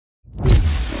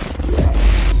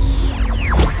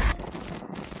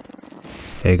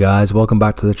Hey guys, welcome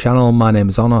back to the channel. My name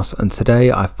is Onos and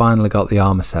today I finally got the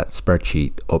armor set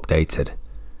spreadsheet updated.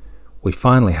 We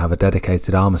finally have a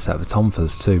dedicated armor set for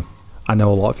Tonfas too. I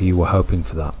know a lot of you were hoping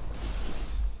for that.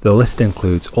 The list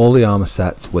includes all the armor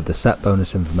sets with the set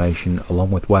bonus information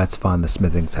along with where to find the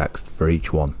smithing text for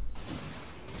each one.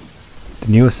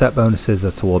 The newer set bonuses are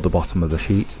toward the bottom of the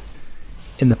sheet.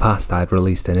 In the past I had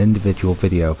released an individual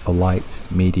video for light,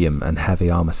 medium and heavy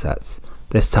armor sets.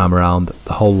 This time around,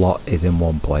 the whole lot is in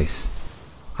one place.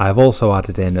 I have also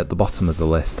added in at the bottom of the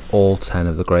list all 10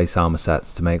 of the Grace armor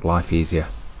sets to make life easier.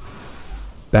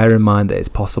 Bear in mind that it's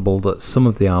possible that some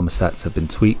of the armor sets have been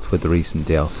tweaked with the recent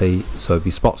DLC, so if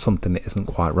you spot something that isn't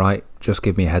quite right, just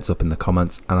give me a heads up in the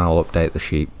comments and I'll update the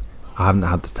sheet. I haven't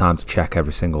had the time to check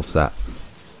every single set.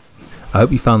 I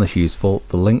hope you found this useful.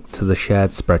 The link to the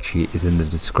shared spreadsheet is in the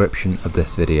description of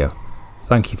this video.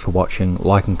 Thank you for watching,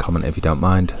 like and comment if you don't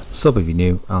mind, sub if you're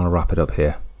new, and I'll wrap it up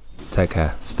here. Take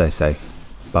care, stay safe,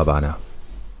 bye bye now.